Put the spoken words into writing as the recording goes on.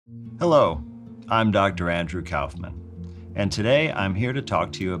Hello, I'm Dr. Andrew Kaufman, and today I'm here to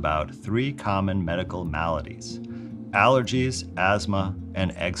talk to you about 3 common medical maladies: allergies, asthma,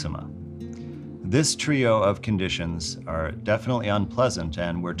 and eczema. This trio of conditions are definitely unpleasant,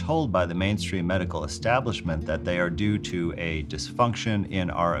 and we're told by the mainstream medical establishment that they are due to a dysfunction in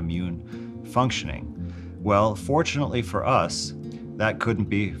our immune functioning. Well, fortunately for us, that couldn't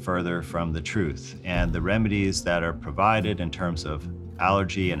be further from the truth, and the remedies that are provided in terms of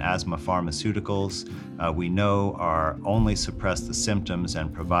allergy and asthma pharmaceuticals, we know are only suppress the symptoms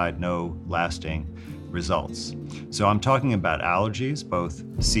and provide no lasting results. So I'm talking about allergies, both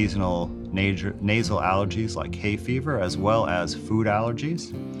seasonal nasal allergies like hay fever, as well as food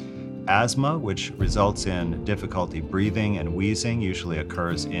allergies. Asthma, which results in difficulty breathing and wheezing, usually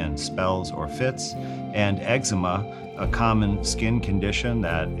occurs in spells or fits. And eczema, a common skin condition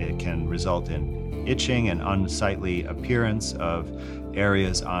that it can result in itching and unsightly appearance of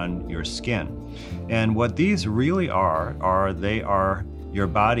areas on your skin. And what these really are they are your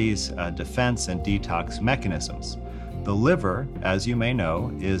body's defense and detox mechanisms. The liver, as you may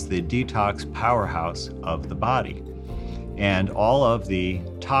know, is the detox powerhouse of the body. And all of the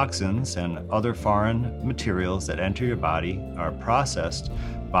toxins and other foreign materials that enter your body are processed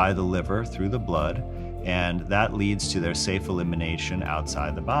by the liver through the blood, and that leads to their safe elimination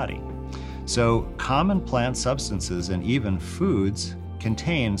outside the body. So common plant substances and even foods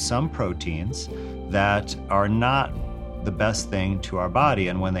contain some proteins that are not the best thing to our body,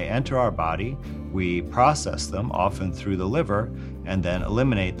 and when they enter our body, we process them, often through the liver, and then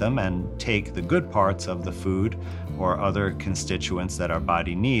eliminate them and take the good parts of the food or other constituents that our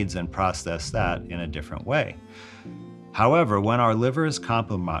body needs and process that in a different way. However, when our liver is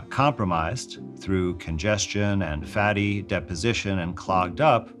compromised through congestion and fatty deposition and clogged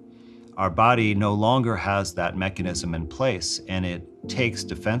up, our body no longer has that mechanism in place, and it takes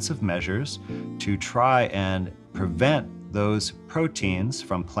defensive measures to try and prevent those proteins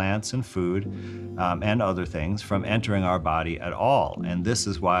from plants and food and other things from entering our body at all. And this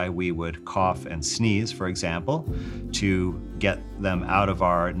is why we would cough and sneeze, for example, to get them out of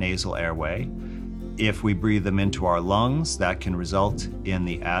our nasal airway. If we breathe them into our lungs, that can result in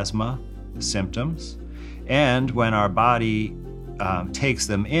the asthma symptoms. And when our body takes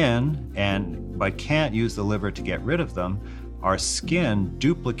them in but can't use the liver to get rid of them, our skin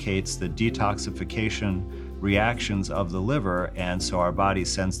duplicates the detoxification reactions of the liver, and so our body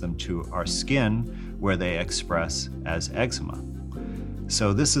sends them to our skin where they express as eczema.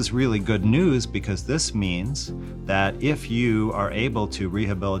 So this is really good news, because this means that if you are able to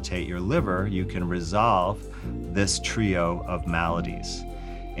rehabilitate your liver, you can resolve this trio of maladies.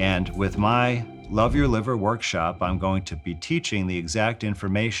 And with my Love Your Liver workshop, I'm going to be teaching the exact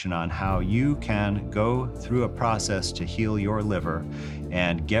information on how you can go through a process to heal your liver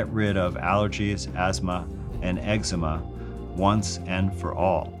and get rid of allergies, asthma, and eczema once and for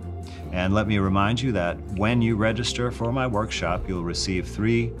all. And let me remind you that when you register for my workshop, you'll receive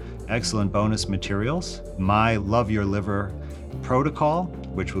 3 excellent bonus materials: my Love Your Liver protocol,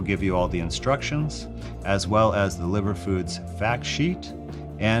 which will give you all the instructions, as well as the Liver Foods fact sheet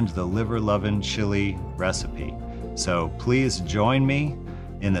and the Liver Lovin' Chili recipe. So please join me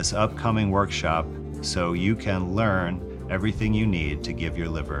in this upcoming workshop so you can learn everything you need to give your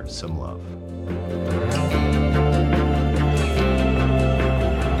liver some love.